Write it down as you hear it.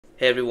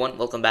Hey everyone,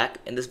 welcome back.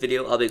 In this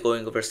video, I'll be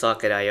going over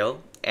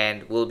socketio,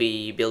 and we'll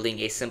be building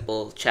a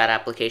simple chat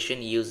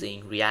application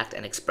using React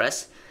and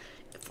Express.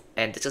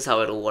 And this is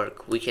how it'll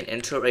work. We can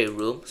enter a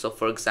room. So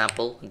for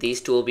example,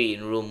 these two will be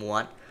in room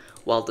 1,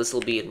 while this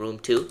will be in room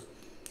 2.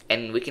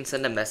 And we can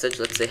send a message,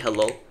 let's say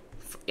hello,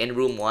 in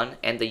room 1,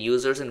 and the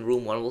users in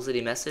room 1 will see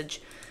the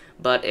message.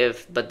 But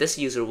this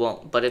user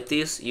won't. But if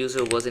this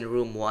user was in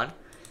room 1,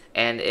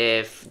 and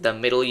if the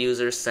middle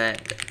user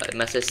sent a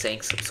message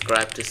saying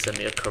subscribe to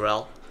Samir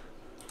Karel,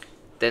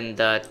 then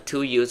the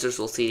two users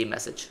will see the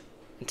message.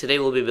 And today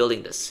we'll be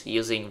building this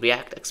using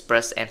React,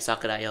 Express, and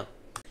socketio.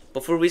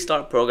 Before we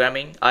start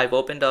programming, I've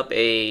opened up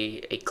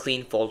a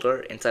clean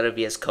folder inside of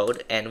VS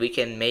Code, and we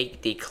can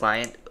make the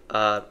client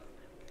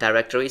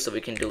directory. So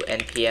we can do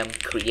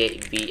npm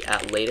create v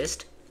at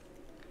latest.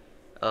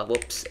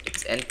 It's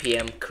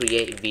npm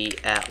create v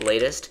at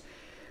latest,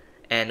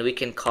 and we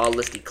can call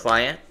this the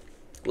client.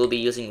 We'll be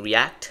using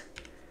React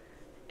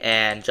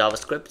and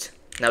JavaScript.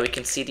 Now we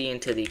can cd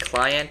into the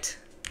client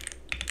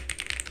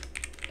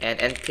and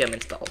npm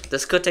install.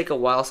 This could take a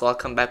while, so I'll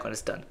come back when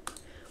it's done.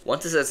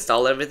 Once it's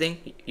installed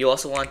everything, you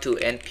also want to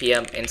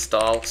npm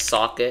install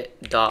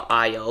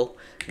socket.io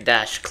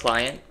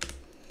 -client.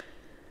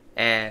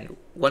 And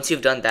once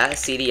you've done that,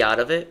 cd out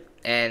of it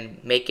and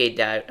make a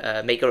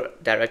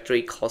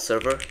directory called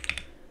server.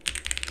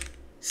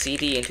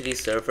 Cd into the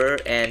server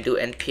and do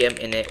npm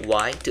init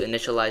y to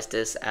initialize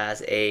this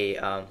as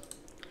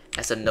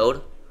a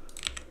node.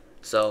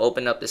 So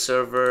open up the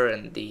server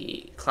and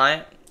the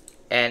client.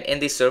 And in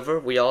the server,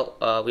 we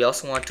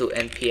also want to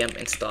npm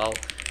install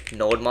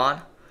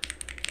nodemon,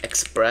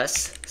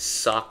 express,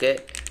 socket,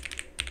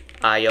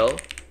 io,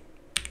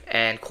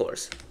 and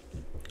cores.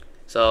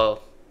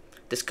 So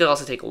this could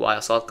also take a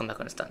while, so I'll come back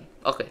when it's done.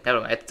 Okay,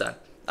 never mind, it's done.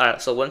 Alright,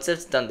 so once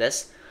it's done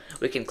this,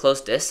 we can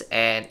close this,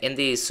 and in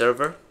the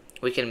server,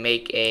 we can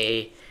make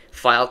a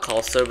file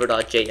called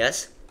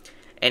server.js.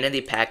 And in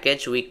the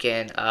package, we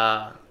can,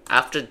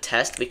 after the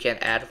test, we can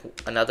add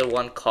another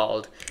one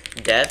called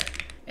dev.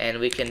 And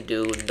we can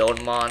do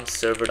nodemon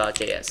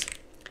server.js.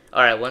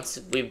 Alright, once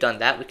we've done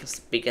that, we can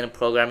begin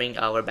programming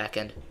our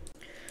backend.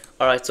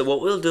 Alright, so what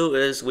we'll do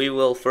is we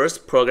will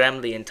first program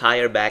the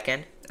entire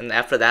backend, and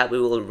after that we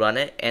will run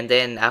it, and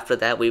then after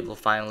that we will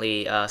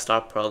finally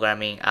start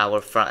programming our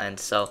front end.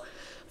 So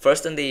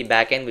first in the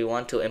backend, we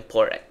want to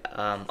import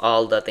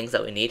all the things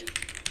that we need.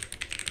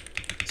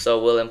 So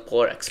we'll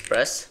import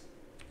Express,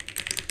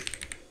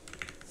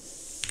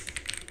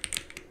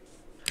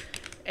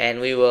 and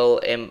we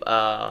will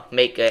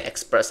make an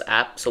Express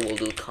app. So we'll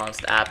do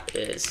const app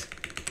is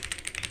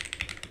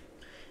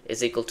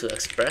equal to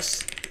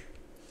Express,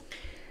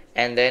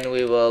 and then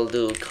we will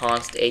do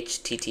const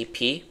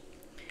http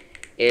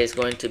is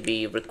going to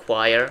be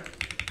require.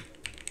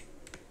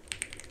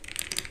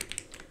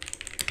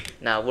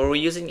 Now we're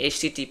using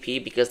http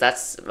because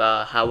that's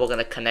how we're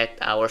going to connect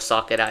our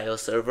socketio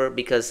server,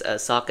 because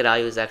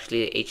socketio is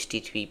actually a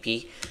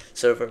http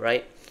server,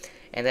 right?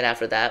 And then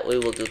after that, we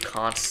will do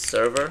const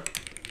server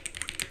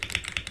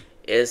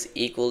is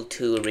equal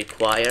to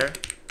require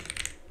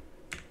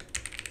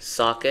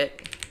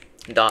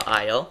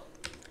socket.io,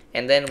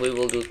 and then we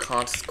will do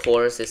const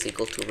cores is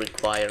equal to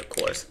require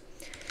cores,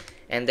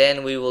 and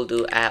then we will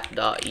do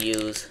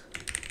app.use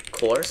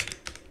cores,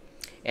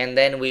 and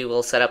then we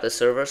will set up the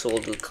server. So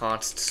we'll do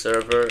const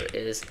server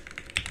is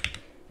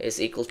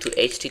equal to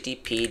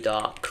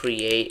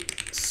http.create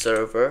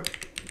server,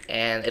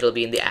 and it'll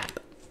be in the app.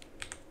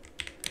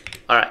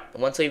 Alright,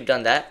 once we've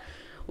done that,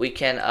 we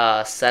can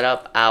set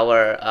up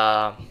our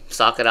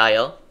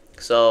socketio.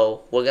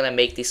 So we're gonna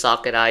make the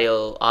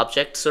socketio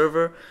object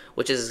server,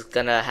 which is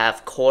gonna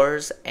have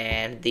cores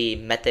and the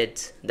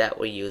methods that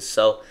we use.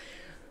 So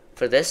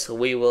for this,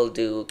 we will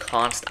do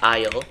const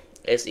io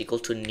is equal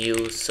to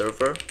new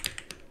server,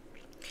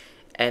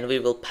 and we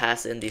will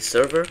pass in the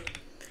server,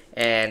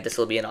 and this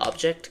will be an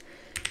object.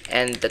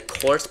 And the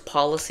cores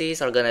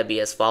policies are gonna be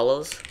as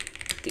follows.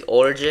 The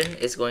origin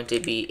is going to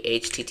be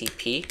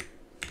http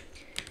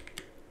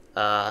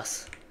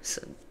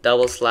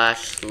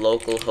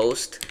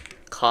 /localhost,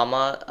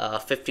 comma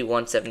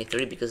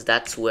 5173, because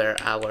that's where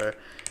our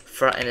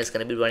front end is going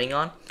to be running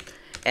on.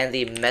 And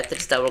the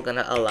methods that we're going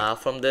to allow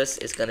from this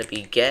is going to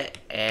be get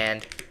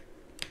and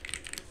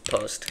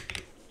post.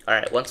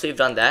 Alright, once we've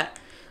done that,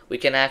 we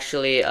can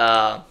actually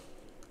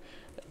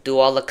do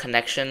all the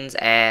connections,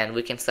 and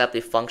we can set up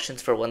the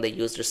functions for when the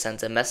user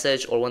sends a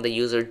message or when the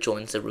user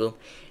joins the room.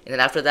 And then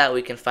after that,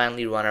 we can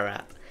finally run our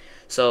app.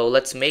 So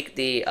let's make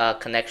the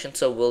connection.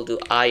 So we'll do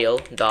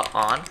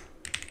io.on.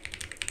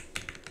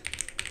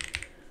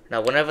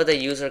 Now whenever the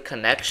user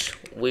connects,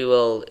 we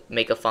will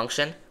make a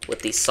function with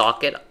the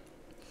socket,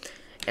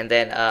 and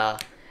then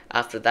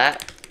after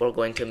that, we're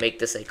going to make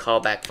this a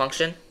callback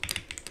function.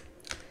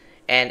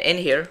 And in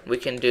here, we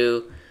can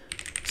do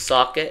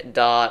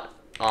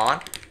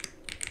socket.on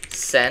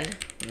send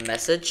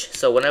message.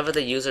 So whenever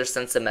the user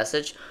sends a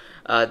message,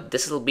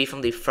 this will be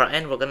from the front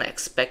end. We're going to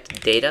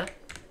expect data,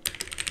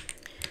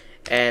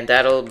 and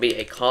that'll be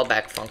a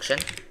callback function.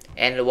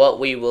 And what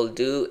we will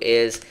do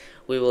is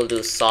we will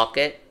do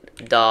socket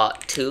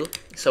dot to.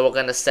 So we're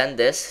gonna send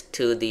this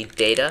to the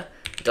data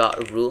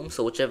dot room,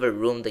 so whichever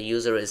room the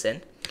user is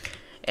in,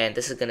 and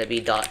this is gonna be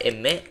dot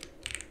emit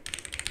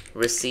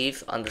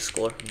receive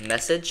underscore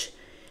message,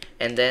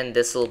 and then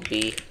this will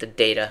be the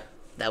data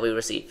that we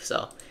receive.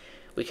 So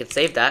we can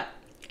save that,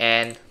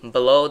 and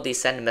below the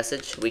send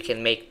message we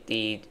can make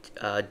the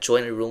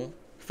join room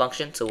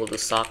function. So we'll do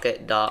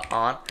socket dot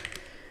on,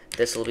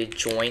 this will be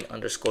join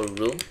underscore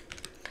room,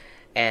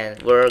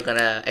 and we're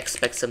gonna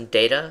expect some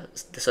data,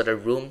 so the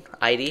room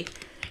ID,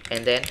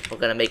 and then we're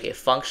gonna make a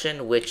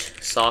function which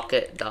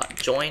socket dot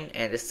join,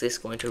 and this is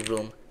going to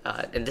room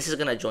and this is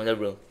gonna join the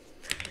room.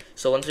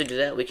 So once we do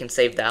that, we can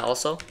save that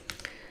also,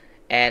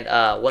 and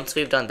once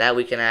we've done that,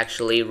 we can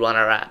actually run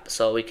our app.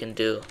 So we can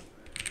do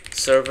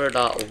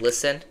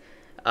server.listen.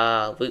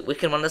 We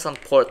can run this on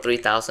port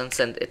 3000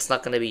 since it's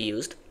not going to be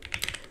used.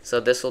 So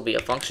this will be a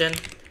function,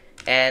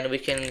 and we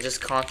can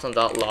just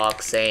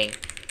console.log saying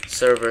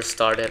server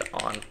started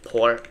on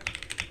port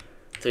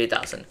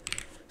 3000.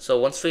 So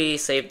once we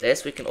save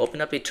this, we can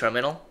open up a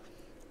terminal,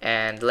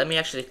 and let me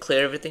actually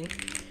clear everything,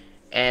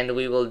 and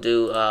we will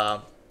do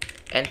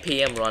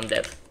npm run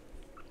dev.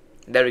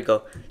 There we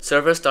go,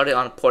 server started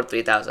on port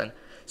 3000.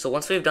 So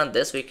once we've done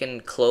this, we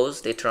can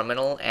close the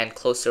terminal and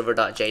close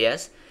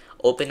server.js,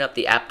 open up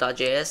the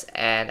app.js,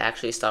 and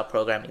actually start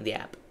programming the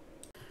app.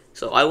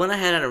 So I went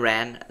ahead and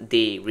ran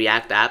the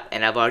React app,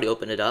 and I've already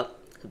opened it up.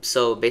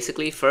 So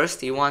basically,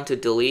 first you want to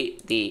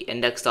delete the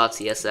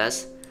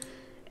index.css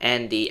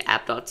and the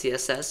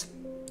app.css.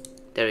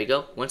 There we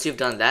go. Once you've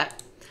done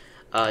that,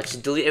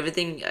 just delete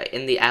everything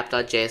in the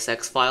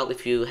app.jsx file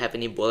if you have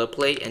any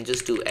boilerplate, and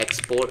just do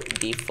export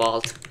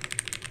default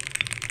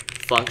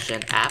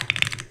function app.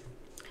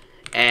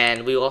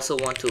 And we also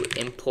want to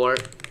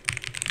import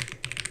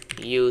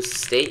use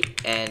state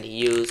and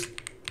use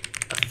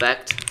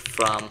effect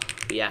from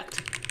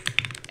React,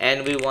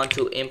 and we want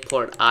to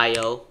import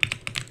IO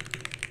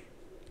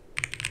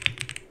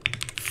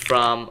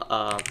from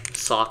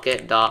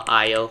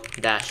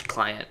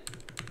socket.io-client.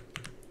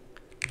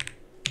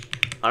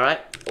 Alright,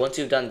 once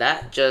you've done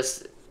that,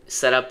 just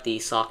set up the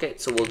socket.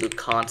 So we'll do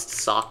const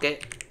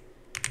socket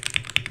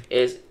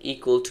is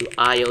equal to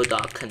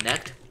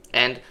io.connect,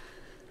 and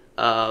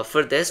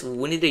for this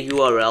we need a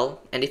URL,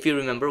 and if you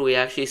remember, we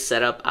actually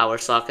set up our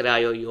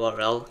socketio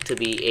URL to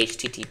be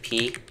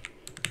http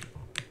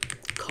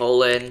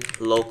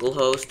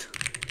localhost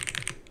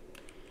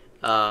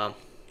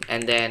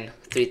and then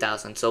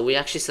 3000. So we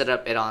actually set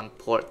up it on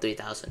port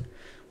 3000.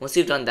 Once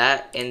you've done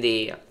that, in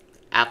the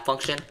app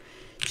function,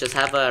 just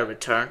have a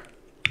return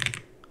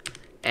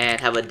and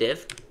have a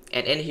div,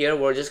 and in here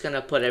we're just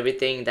gonna put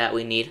everything that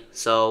we need.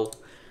 So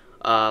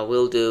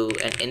we'll do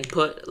an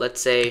input. Let's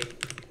say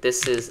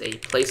this is a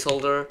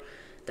placeholder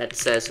that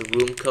says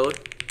room code,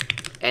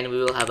 and we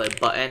will have a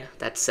button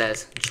that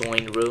says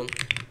join room,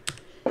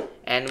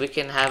 and we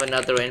can have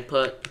another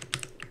input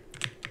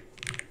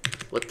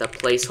with the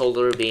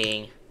placeholder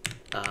being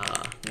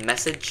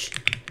message,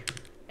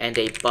 and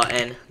a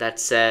button that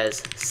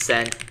says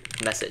send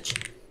message.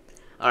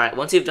 Alright,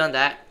 once you've done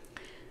that,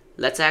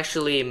 let's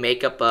actually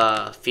make up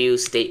a few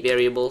state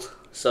variables.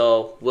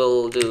 So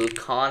we'll do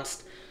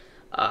const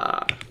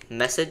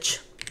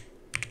message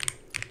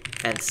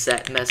and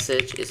set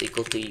message is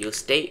equal to use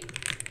state.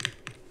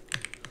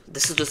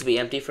 This will just be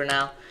empty for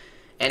now,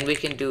 and we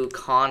can do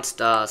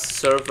const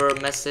server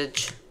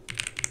message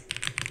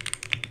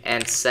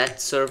and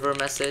set server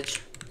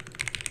message,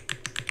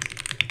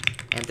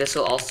 and this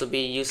will also be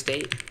use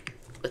state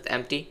with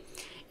empty.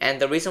 And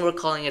the reason we're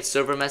calling it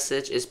server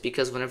message is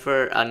because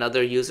whenever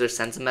another user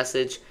sends a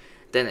message,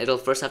 then it'll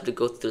first have to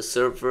go through the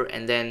server,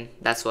 and then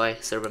that's why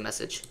server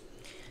message.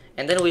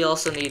 And then we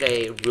also need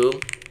a room,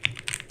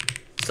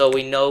 so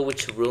we know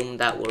which room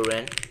that we're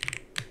in.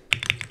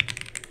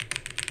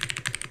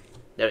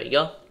 There you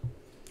go.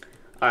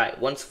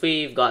 Alright, once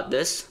we've got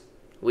this,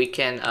 we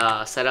can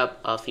set up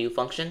a few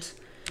functions.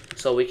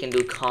 So we can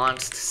do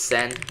const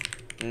send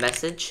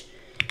message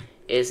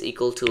is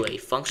equal to a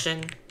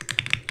function,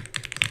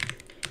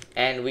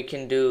 and we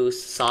can do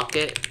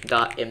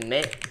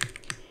socket.emit,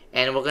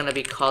 and we're going to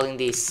be calling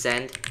the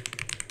send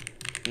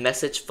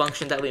message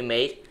function that we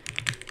made,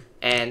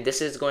 and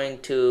this is going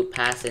to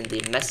pass in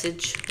the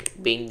message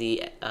being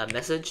the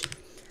message,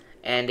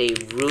 and a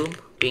room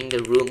being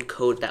the room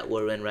code that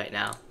we're in right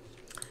now.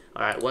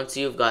 Alright, once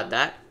you've got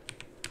that,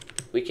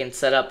 we can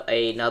set up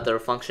another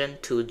function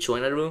to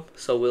join a room.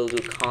 So we'll do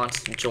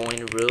const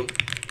join room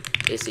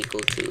is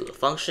equal to a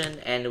function,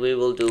 and we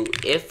will do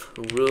if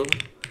room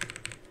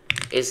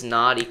is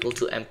not equal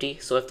to empty.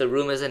 So if the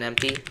room isn't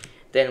empty,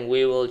 then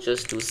we will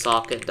just do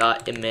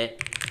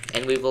socket.emit,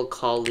 and we will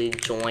call the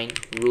join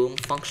room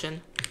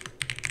function,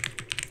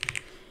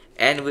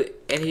 and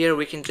in here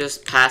we can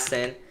just pass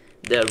in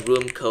the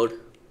room code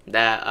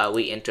that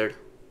we entered.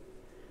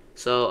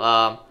 So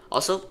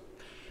also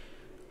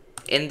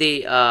in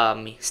the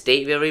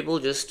state variable,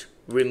 just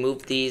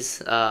remove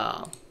these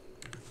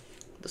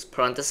this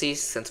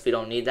parentheses since we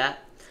don't need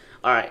that.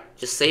 Alright,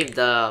 just save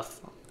the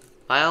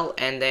file,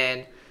 and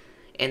then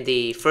in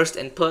the first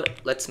input,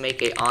 let's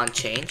make a on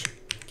change.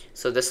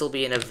 So this will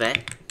be an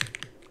event,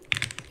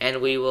 and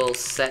we will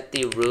set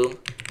the room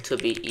to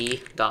be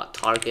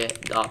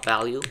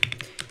e.target.value.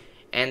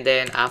 And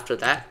then after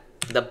that,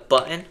 the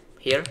button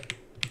here,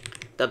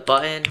 the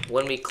button,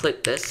 when we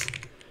click this,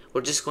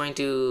 we're just going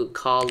to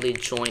call the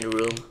join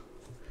room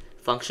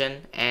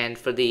function, and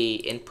for the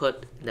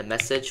input, the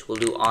message, we'll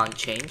do on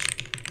change.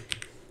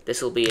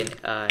 This will be an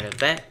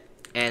event,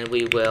 and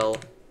we will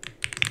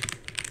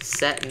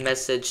set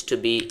message to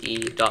be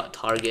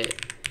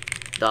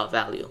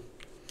e.target.value.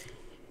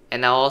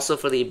 And now also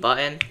for the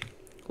button,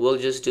 we'll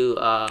just do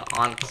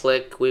on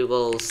click, we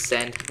will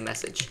send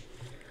message.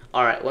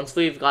 Alright, once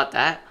we've got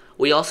that,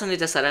 we also need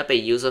to set up a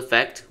use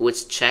effect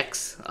which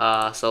checks,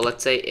 so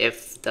let's say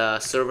if the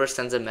server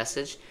sends a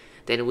message,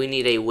 then we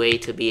need a way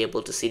to be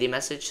able to see the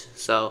message.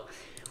 So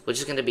we're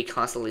just going to be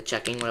constantly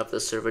checking whenever the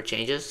server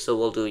changes, so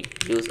we'll do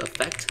use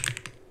effect.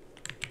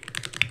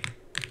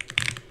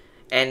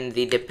 And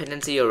the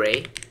dependency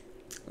array,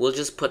 we'll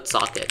just put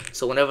socket.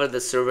 So whenever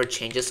the server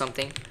changes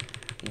something,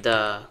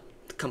 the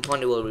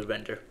component will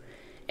re-render.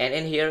 And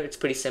in here, it's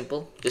pretty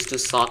simple. Just do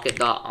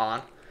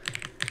socket.on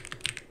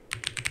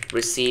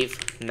receive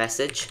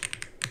message,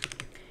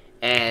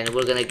 and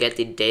we're gonna get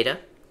the data.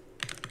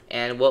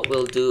 And what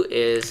we'll do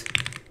is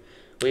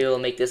we will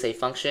make this a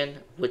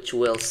function which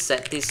will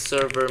set the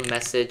server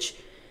message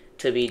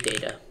to be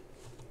data.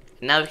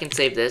 Now we can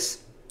save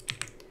this,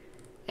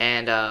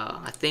 and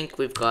I think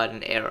we've got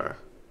an error.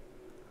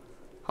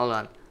 Hold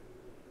on,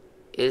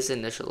 is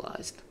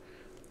initialized.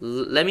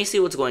 Let me see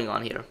what's going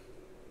on here.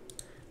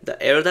 The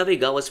error that we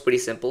got was pretty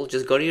simple.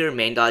 Just go to your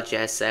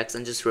main.jsx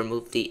and just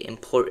remove the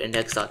import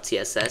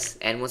index.css,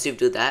 and once you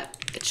do that,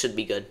 it should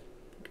be good.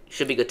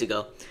 Should be good to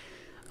go.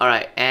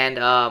 Alright, and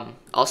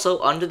also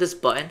under this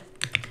button,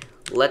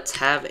 let's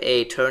have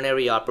a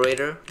ternary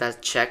operator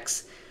that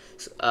checks.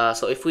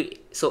 So if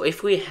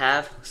we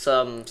have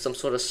some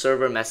sort of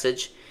server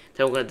message,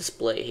 then we're gonna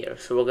display here.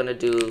 So we're gonna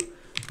do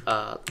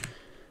an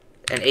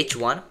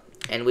h1,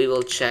 and we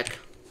will check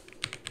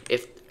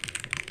if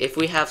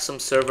we have some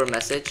server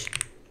message.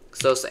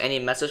 So any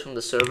message from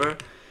the server,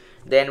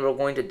 then we're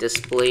going to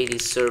display the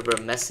server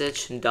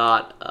message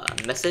dot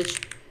message.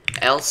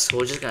 Else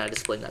we're just gonna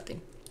display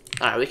nothing.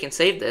 Alright, we can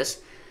save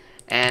this,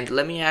 and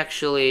let me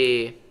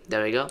actually,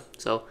 there we go.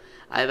 So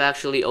I've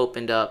actually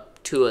opened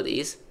up 2 of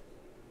these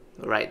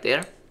right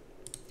there.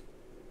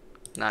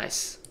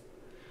 Nice.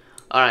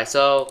 Alright,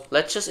 so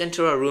let's just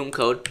enter a room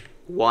code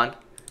 1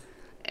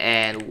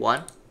 and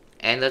 1,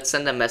 and let's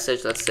send a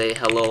message. Let's say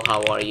hello,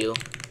 how are you?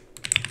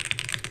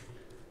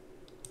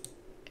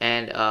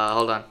 And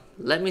hold on,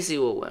 let me see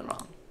what went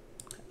wrong.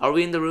 Are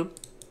we in the room?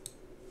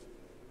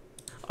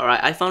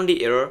 Alright, I found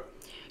the error.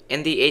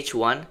 In the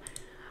h1,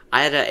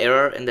 I had an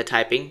error in the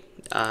typing.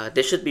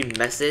 This should be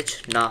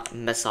message, not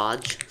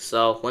message.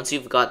 So once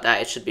you've got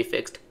that, it should be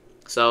fixed.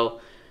 So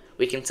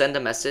we can send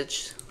a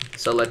message.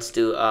 So let's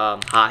do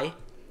hi,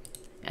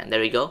 and there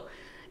we go.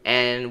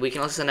 And we can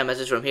also send a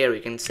message from here.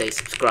 We can say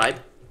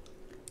subscribe,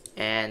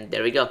 and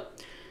there we go.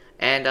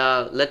 And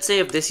let's say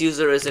if this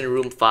user is in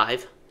room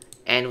 5,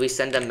 and we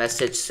send a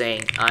message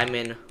saying I'm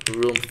in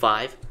room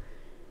 5,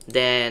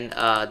 then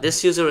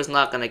this user is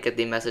not gonna get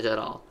the message at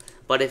all.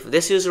 But if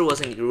this user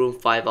was in room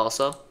 5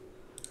 also,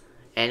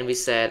 and we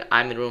said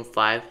I'm in room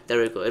 5,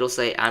 there we go, it'll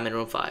say I'm in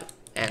room 5,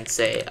 and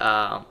say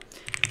I'm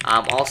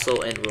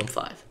also in room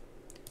 5,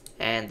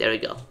 and there we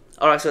go.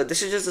 Alright, so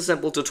this is just a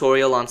simple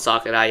tutorial on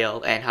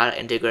socketio and how to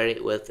integrate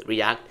it with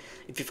React.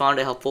 If you found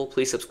it helpful,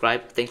 please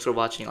subscribe. Thanks for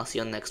watching. I'll see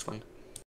you on the next one.